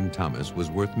 Gary Wayne Thomas was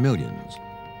worth millions,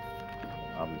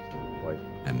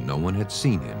 and no one had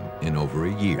seen him in over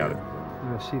a year.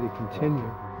 You'll see to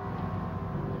continue.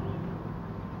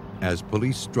 As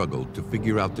police struggled to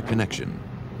figure out the connection,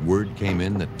 word came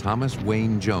in that Thomas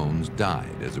Wayne Jones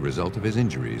died as a result of his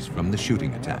injuries from the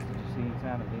shooting attack.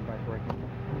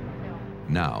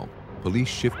 Now, police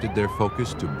shifted their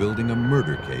focus to building a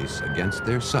murder case against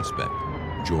their suspect,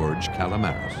 George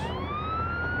Calamaris.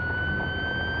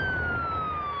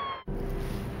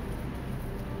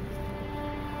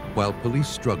 While police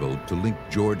struggled to link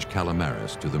George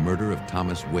Calamaris to the murder of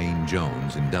Thomas Wayne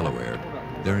Jones in Delaware,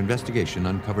 their investigation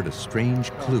uncovered a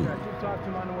strange clue.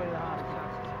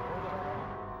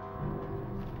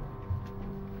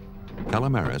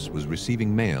 Calamaris was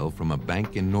receiving mail from a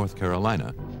bank in North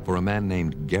Carolina for a man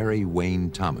named Gary Wayne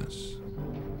Thomas.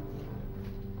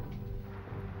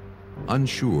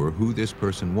 Unsure who this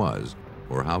person was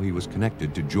or how he was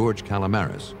connected to George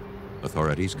Calamaris,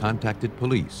 authorities contacted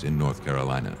police in North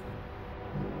Carolina.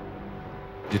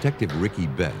 Detective Ricky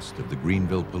Best of the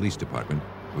Greenville Police Department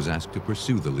was asked to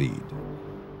pursue the lead.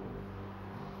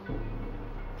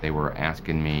 They were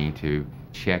asking me to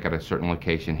check at a certain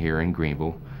location here in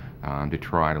Greenville to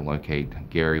try to locate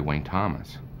Gary Wayne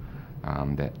Thomas.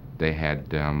 That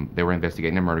they were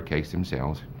investigating a murder case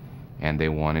themselves, and they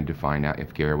wanted to find out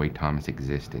if Gary Wayne Thomas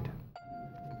existed.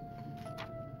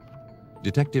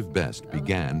 Detective Best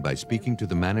began by speaking to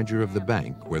the manager of the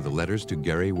bank where the letters to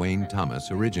Gary Wayne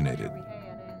Thomas originated.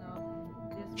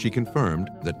 She confirmed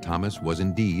that Thomas was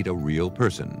indeed a real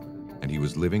person, and he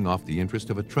was living off the interest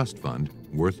of a trust fund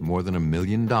worth more than $1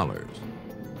 million.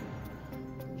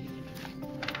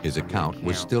 His account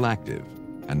was still active,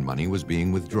 and money was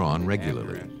being withdrawn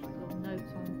regularly.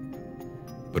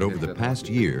 But over the past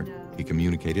year, he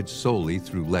communicated solely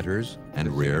through letters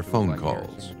and rare phone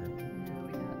calls.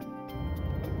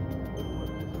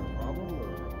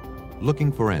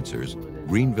 Looking for answers,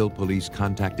 Greenville police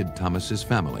contacted Thomas's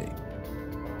family.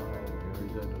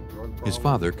 His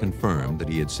father confirmed that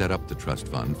he had set up the trust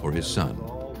fund for his son.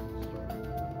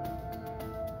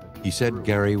 He said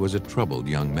Gary was a troubled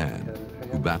young man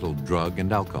who battled drug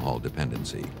and alcohol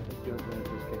dependency.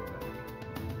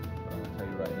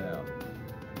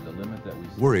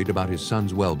 Worried about his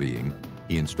son's well-being,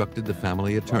 he instructed the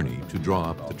family attorney to draw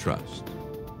up the trust.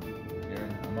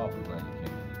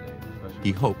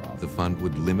 He hoped the fund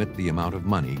would limit the amount of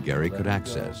money Gary could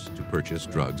access to purchase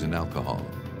drugs and alcohol.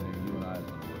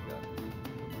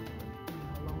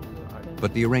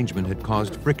 But the arrangement had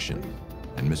caused friction,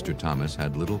 and Mr. Thomas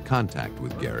had little contact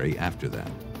with Gary after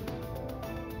that.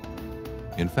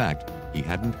 In fact, he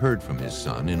hadn't heard from his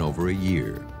son in over a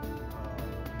year.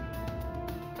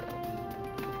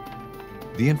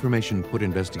 The information put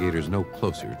investigators no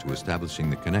closer to establishing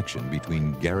the connection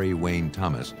between Gary Wayne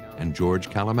Thomas and George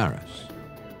Calamaris.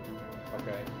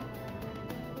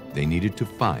 They needed to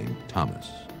find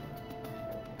Thomas.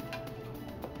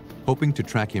 Hoping to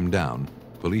track him down,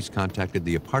 police contacted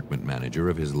the apartment manager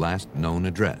of his last known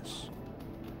address.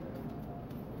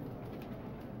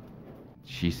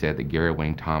 She said that Gary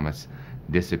Wayne Thomas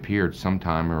disappeared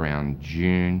sometime around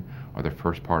June or the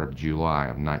first part of July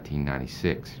of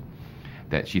 1996.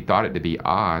 That she thought it to be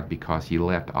odd because he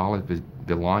left all of his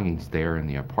belongings there in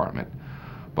the apartment.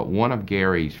 But one of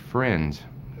Gary's friends,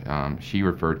 she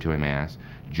referred to him as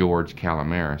George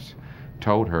Calamaris,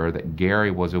 told her that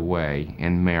Gary was away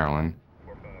in Maryland.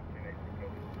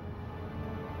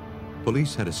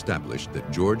 Police had established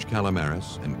that George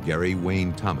Calamaris and Gary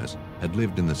Wayne Thomas had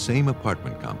lived in the same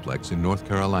apartment complex in North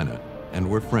Carolina and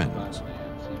were friends.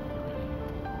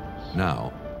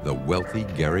 Now, the wealthy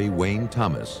Gary Wayne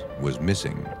Thomas was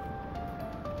missing.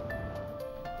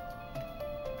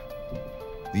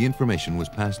 The information was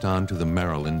passed on to the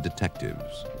Maryland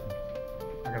detectives.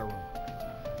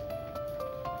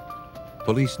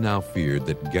 Police now feared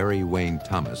that Gary Wayne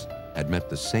Thomas had met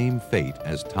the same fate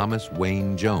as Thomas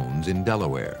Wayne Jones in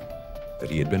Delaware, that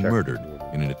he had been murdered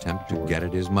in an attempt to get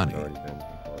at his money.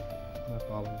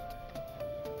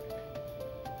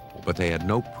 but they had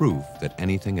no proof that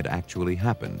anything had actually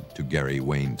happened to Gary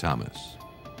Wayne Thomas.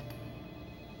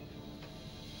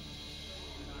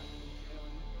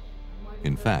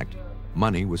 In fact,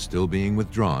 money was still being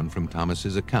withdrawn from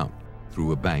Thomas's account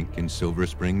through a bank in Silver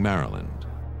Spring, Maryland.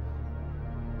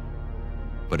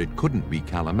 But it couldn't be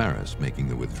Calomares making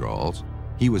the withdrawals.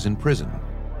 He was in prison.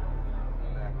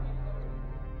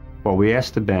 Well, we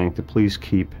asked the bank to please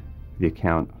keep the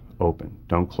account open.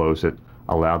 Don't close it.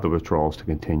 Allow the withdrawals to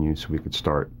continue so we could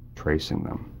start tracing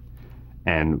them.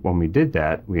 And when we did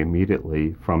that, we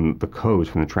immediately, from the codes,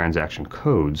 from the transaction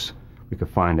codes, we could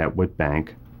find out what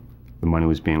bank the money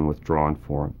was being withdrawn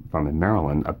from in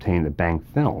Maryland, obtained the bank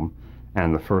film,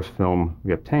 and the first film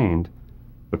we obtained,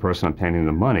 the person obtaining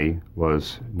the money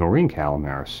was Noreen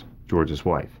Calomares, George's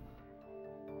wife.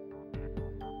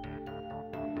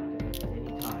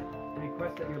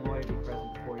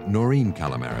 Noreen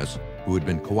Calomares, who had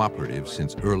been cooperative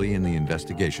since early in the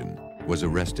investigation, was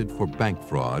arrested for bank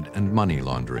fraud and money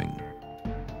laundering.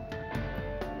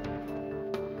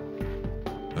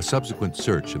 A subsequent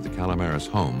search of the Calomares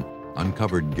home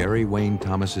uncovered Gary Wayne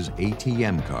Thomas's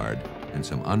ATM card and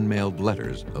some unmailed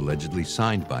letters allegedly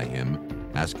signed by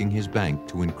him asking his bank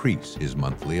to increase his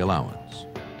monthly allowance.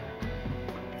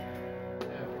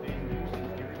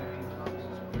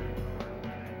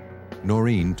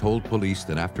 Noreen told police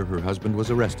that after her husband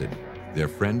was arrested, their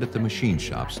friend at the machine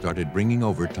shop started bringing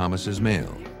over Thomas's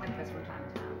mail.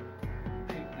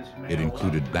 It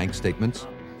included bank statements,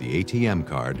 the ATM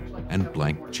card, and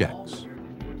blank checks.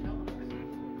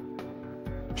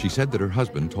 She said that her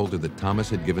husband told her that Thomas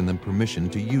had given them permission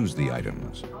to use the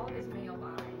items.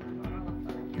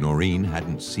 Noreen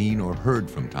hadn't seen or heard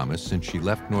from Thomas since she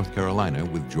left North Carolina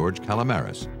with George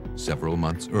Calomares several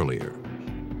months earlier.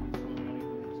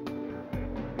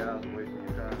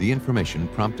 The information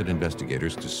prompted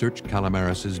investigators to search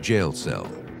Calomares' jail cell.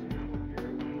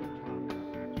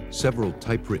 Several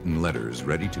typewritten letters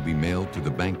ready to be mailed to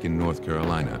the bank in North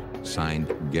Carolina,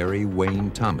 signed Gary Wayne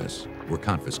Thomas, were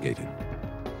confiscated.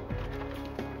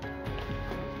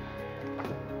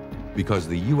 Because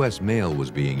the U.S. mail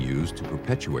was being used to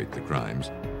perpetuate the crimes,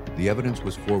 the evidence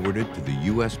was forwarded to the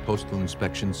U.S. Postal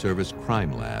Inspection Service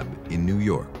Crime Lab in New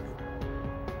York.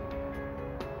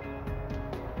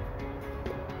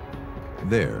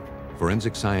 There,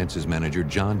 Forensic Sciences manager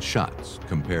John Schatz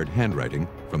compared handwriting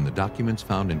from the documents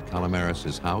found in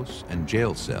Calomares' house and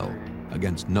jail cell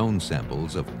against known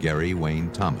samples of Gary Wayne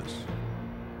Thomas.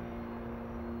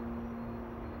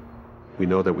 We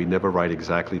know that we never write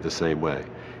exactly the same way.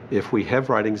 If we have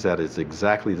writings that is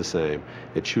exactly the same,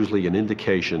 it's usually an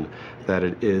indication that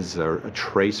it is a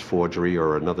trace forgery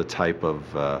or another type of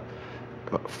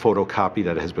photocopy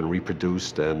that has been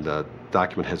reproduced and the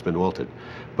document has been altered.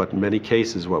 But in many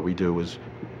cases, what we do is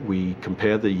we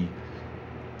compare the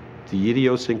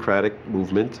idiosyncratic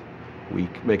movement, we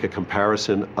make a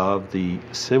comparison of the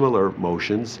similar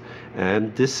motions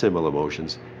and dissimilar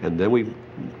motions, and then we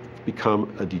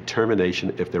become a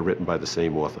determination if they're written by the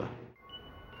same author.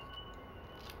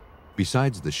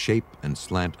 Besides the shape and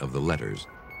slant of the letters,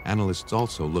 analysts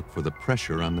also look for the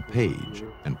pressure on the page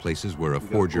and places where a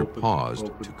forger paused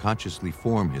to consciously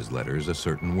form his letters a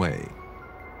certain way.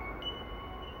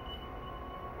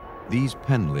 These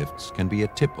pen lifts can be a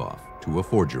tip-off to a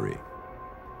forgery.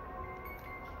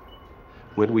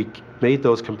 When we made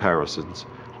those comparisons,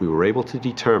 we were able to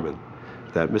determine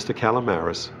that Mr.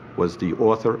 Calomares was the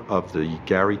author of the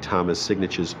Gary Thomas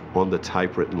signatures on the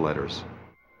typewritten letters.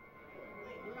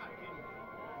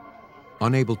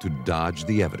 Unable to dodge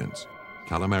the evidence,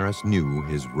 Calomares knew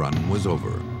his run was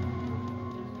over.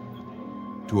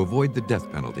 To avoid the death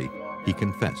penalty, he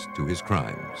confessed to his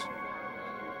crimes.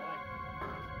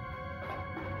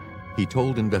 He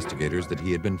told investigators that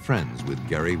he had been friends with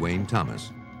Gary Wayne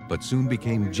Thomas, but soon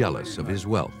became jealous of his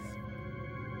wealth.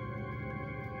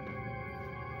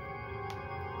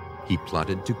 He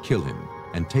plotted to kill him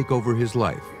and take over his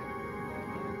life,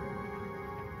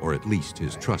 or at least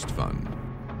his trust fund.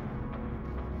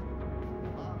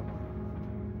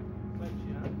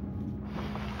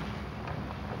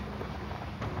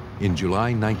 In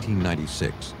July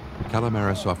 1996,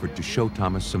 Calomares offered to show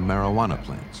Thomas some marijuana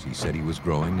plants he said he was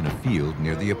growing in a field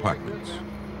near the apartments.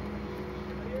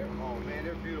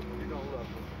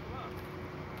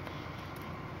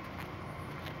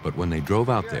 But when they drove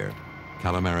out there,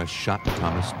 Calomares shot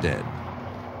Thomas dead.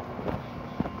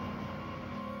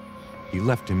 He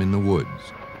left him in the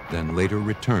woods, then later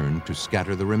returned to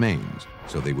scatter the remains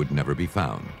so they would never be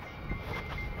found.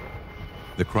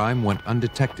 The crime went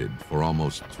undetected for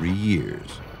almost 3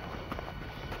 years.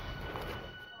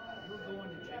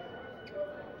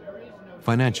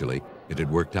 Financially, It had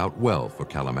worked out well for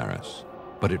Calamares,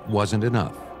 but it wasn't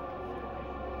enough.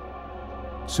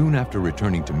 Soon after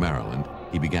returning to Maryland,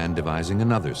 he began devising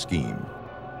another scheme.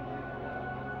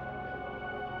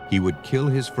 He would kill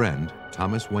his friend,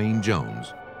 Thomas Wayne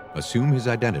Jones, assume his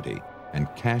identity, and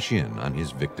cash in on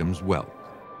his victim's wealth.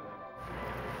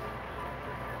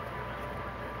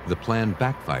 The plan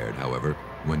backfired, however,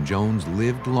 when Jones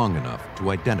lived long enough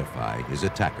to identify his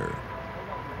attacker.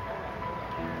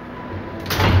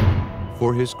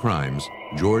 For his crimes,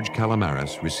 George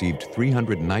Calamares received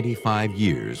 395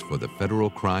 years for the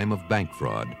federal crime of bank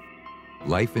fraud,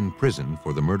 life in prison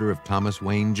for the murder of Thomas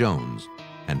Wayne Jones,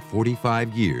 and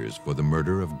 45 years for the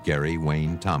murder of Gary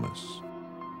Wayne Thomas.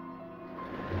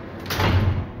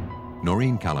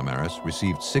 Noreen Calamares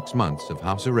received 6 months of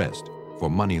house arrest for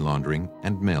money laundering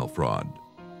and mail fraud.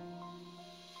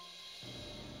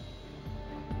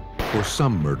 For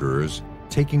some murderers,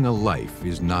 taking a life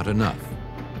is not enough.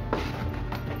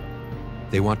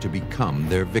 They want to become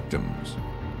their victims.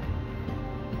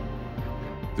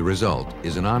 The result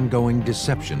is an ongoing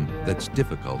deception that's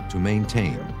difficult to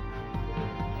maintain.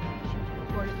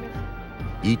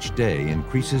 Each day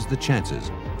increases the chances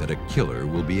that a killer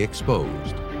will be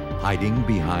exposed, hiding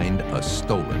behind a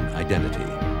stolen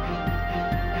identity.